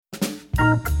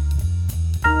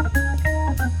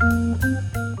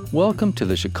Welcome to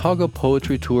the Chicago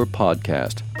Poetry Tour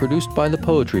podcast, produced by the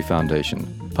Poetry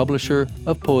Foundation, publisher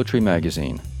of Poetry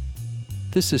Magazine.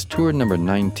 This is tour number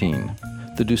 19,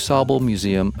 the DuSable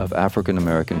Museum of African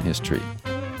American History.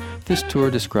 This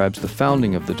tour describes the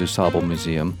founding of the DuSable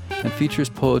Museum and features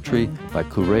poetry by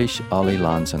Quraysh Ali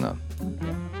Lansana.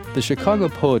 The Chicago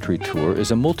Poetry Tour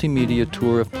is a multimedia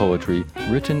tour of poetry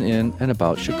written in and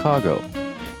about Chicago.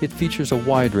 It features a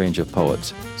wide range of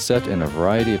poets, set in a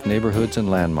variety of neighborhoods and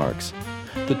landmarks.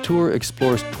 The tour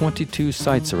explores 22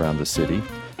 sites around the city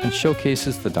and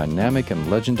showcases the dynamic and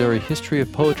legendary history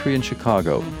of poetry in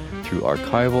Chicago through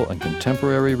archival and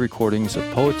contemporary recordings of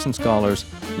poets and scholars,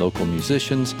 local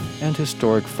musicians, and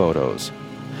historic photos.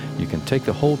 You can take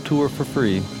the whole tour for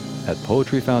free at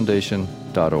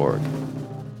poetryfoundation.org.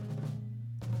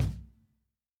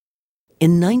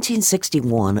 In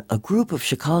 1961, a group of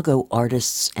Chicago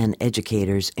artists and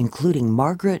educators, including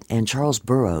Margaret and Charles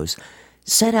Burroughs,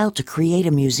 set out to create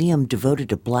a museum devoted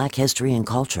to Black history and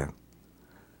culture.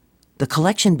 The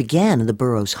collection began in the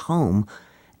Burroughs home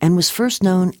and was first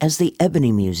known as the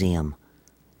Ebony Museum.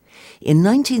 In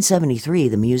 1973,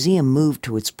 the museum moved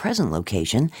to its present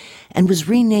location and was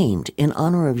renamed in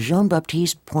honor of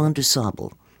Jean-Baptiste Point du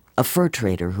Sable, a fur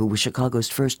trader who was Chicago's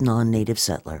first non-native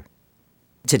settler.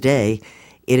 Today,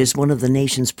 it is one of the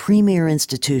nation's premier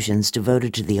institutions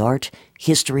devoted to the art,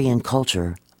 history, and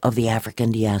culture of the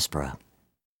African diaspora.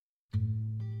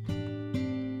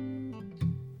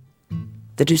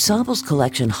 The DuSable's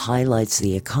collection highlights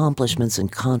the accomplishments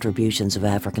and contributions of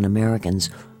African Americans,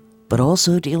 but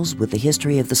also deals with the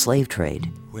history of the slave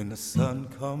trade. When the sun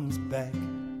comes back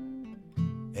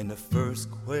and the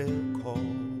first quail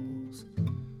calls,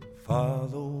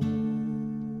 follow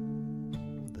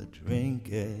the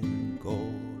drinking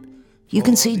gold. You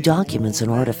can see documents and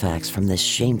artifacts from this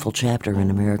shameful chapter in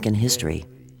American history.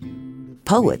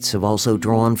 Poets have also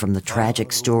drawn from the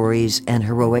tragic stories and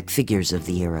heroic figures of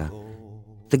the era.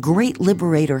 The great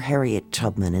liberator Harriet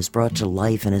Tubman is brought to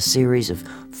life in a series of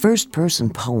first-person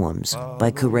poems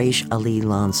by Quraysh Ali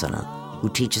Lansana, who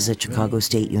teaches at Chicago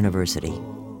State University.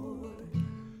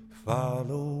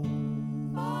 Follow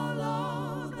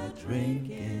the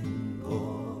drinking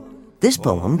gold. This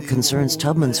poem concerns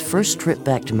Tubman's first trip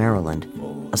back to Maryland,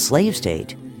 a slave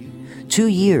state, 2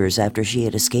 years after she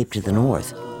had escaped to the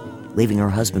north, leaving her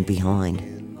husband behind.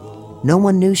 No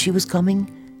one knew she was coming,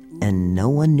 and no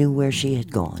one knew where she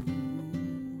had gone.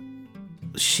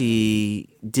 She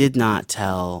did not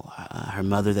tell her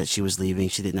mother that she was leaving.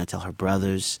 She did not tell her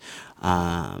brothers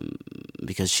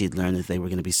because she had learned that they were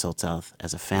going to be sold south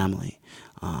as a family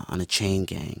on a chain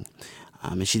gang.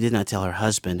 And she did not tell her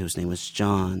husband, whose name was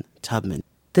John Tubman.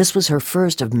 This was her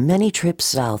first of many trips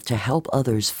south to help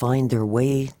others find their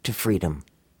way to freedom.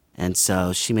 And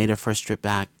so she made her first trip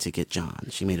back to get John.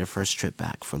 She made her first trip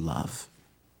back for love.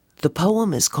 The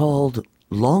poem is called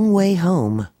Long Way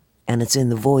Home, and it's in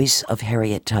the voice of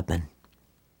Harriet Tubman.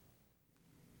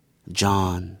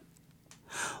 John,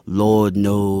 Lord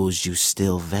knows you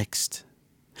still vexed.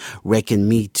 Reckon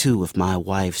me too if my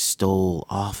wife stole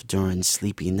off during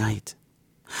sleepy night.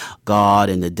 God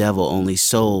and the devil only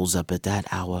souls up at that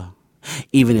hour.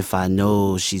 Even if I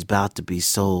knows she's about to be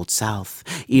sold south,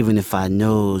 even if I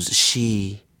knows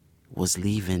she was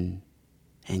leaving,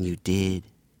 and you did.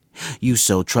 You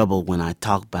so troubled when I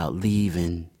talk about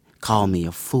leaving. Call me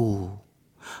a fool.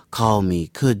 Call me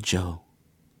Kudjo.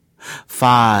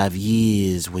 5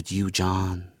 years with you,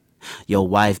 John. Your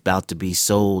wife bout to be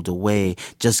sold away.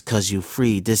 Just 'cause you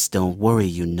free, this don't worry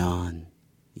you none.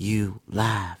 You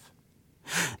laugh.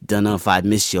 Dunno if I'd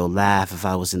miss your laugh if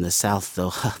I was in the South,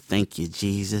 though. Thank you,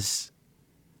 Jesus.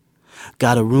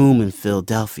 Got a room in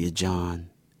Philadelphia, John.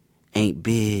 Ain't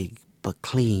big, but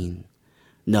clean.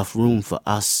 'Nough room for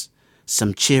us,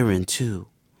 some cheering too.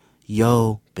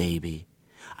 Yo, baby,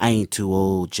 I ain't too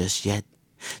old just yet.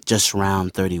 Just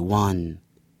round 31,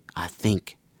 I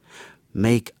think.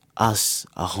 Make us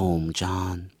a home,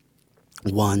 John.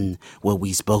 One where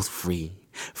we's both free.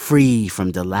 Free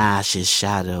from the lash's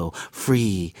shadow.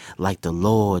 Free like the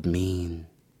Lord mean.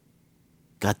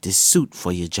 Got this suit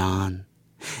for you, John.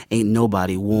 Ain't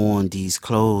nobody worn these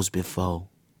clothes before.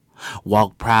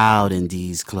 Walk proud in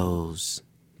these clothes.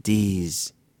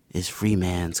 These is free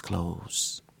man's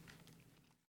clothes.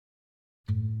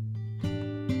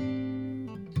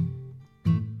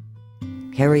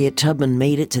 Harriet Tubman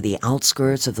made it to the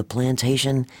outskirts of the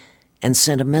plantation and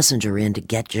sent a messenger in to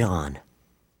get John.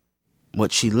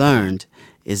 What she learned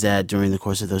is that during the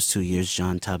course of those 2 years,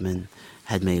 John Tubman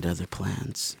had made other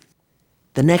plans.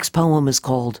 The next poem is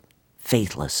called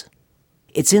Faithless.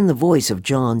 It's in the voice of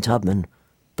John Tubman,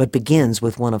 but begins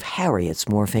with one of Harriet's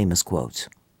more famous quotes.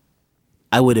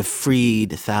 I would have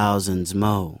freed thousands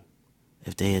more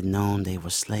if they had known they were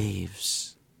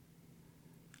slaves.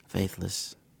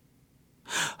 Faithless.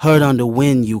 Heard on the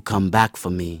wind you come back for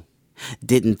me.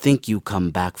 Didn't think you come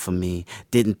back for me.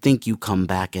 Didn't think you come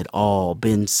back at all.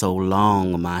 Been so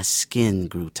long my skin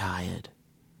grew tired.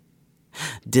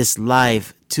 This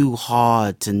life too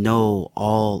hard to know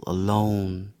all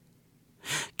alone.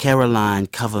 Caroline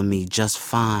cover me just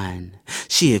fine.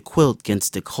 She a quilt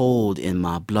against the cold in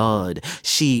my blood.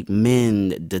 She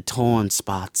mend the torn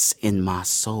spots in my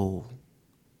soul.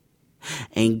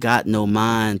 Ain't got no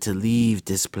mind to leave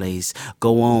this place.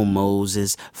 Go on,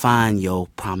 Moses, find your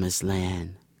promised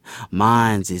land.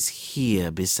 Mine's is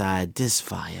here beside this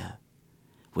fire,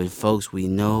 with folks we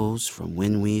knows from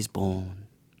when we's born.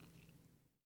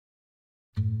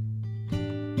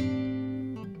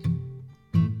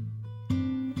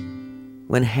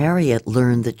 When Harriet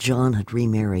learned that John had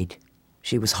remarried,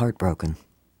 she was heartbroken.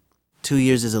 2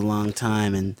 years is a long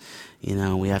time, and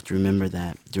we have to remember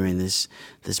that during this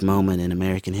moment in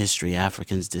American history,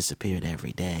 Africans disappeared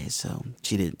every day. So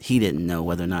he didn't know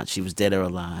whether or not she was dead or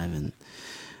alive,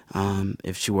 and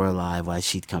if she were alive, why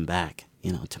she'd come back,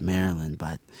 to Maryland.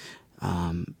 But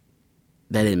that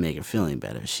didn't make her feel any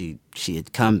better. She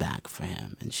had come back for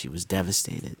him, and she was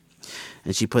devastated,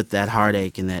 and she put that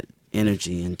heartache and that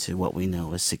energy into what we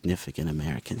know as significant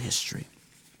American history.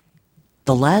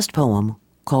 The last poem,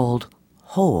 called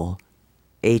Hole,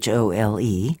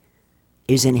 Hole,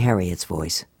 is in Harriet's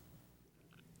voice.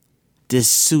 This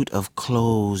suit of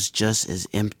clothes just as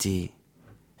empty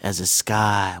as a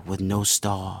sky with no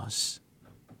stars.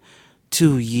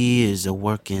 2 years of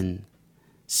working,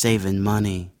 saving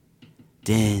money.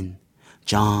 Then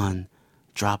John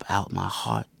drop out my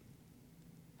heart.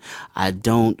 I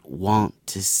don't want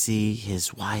to see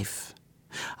his wife.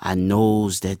 I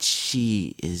knows that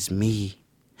she is me.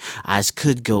 I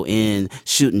could go in,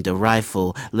 shooting the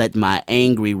rifle, let my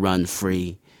angry run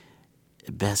free.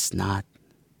 Best not.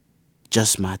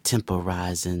 Just my temper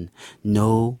rising,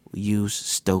 no use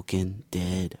stoking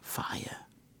dead fire.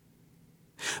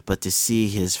 But to see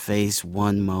his face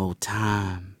one more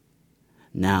time.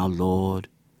 Now, Lord,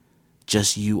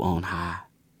 just you on high.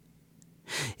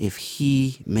 If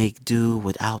he make do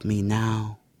without me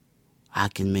now, I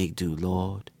can make do,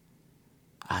 Lord.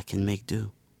 I can make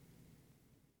do.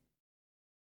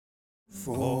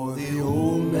 For the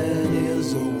old man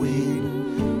is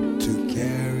awaiting to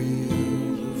carry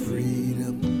you to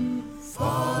freedom.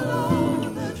 Follow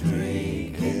the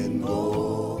drinking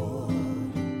board.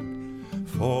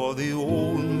 For the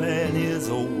old man is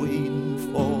awaiting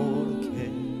for to carry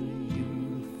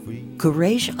you to freedom.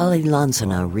 Quraysh Ali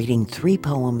Lansana reading 3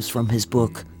 poems from his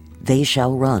book, They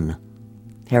Shall Run,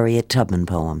 Harriet Tubman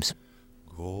Poems.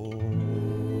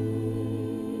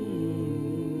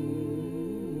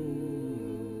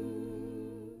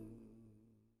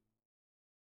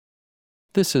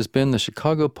 This has been the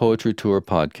Chicago Poetry Tour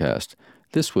podcast.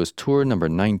 This was tour number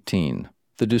 19,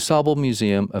 the DuSable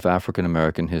Museum of African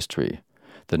American History.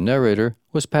 The narrator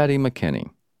was Patty McKinney.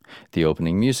 The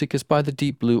opening music is by the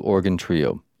Deep Blue Organ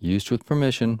Trio, used with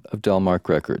permission of Delmark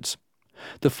Records.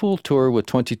 The full tour with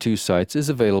 22 sites is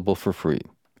available for free.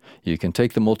 You can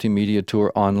take the multimedia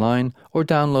tour online or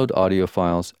download audio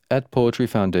files at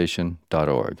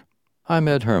poetryfoundation.org. I'm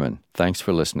Ed Herman. Thanks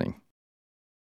for listening.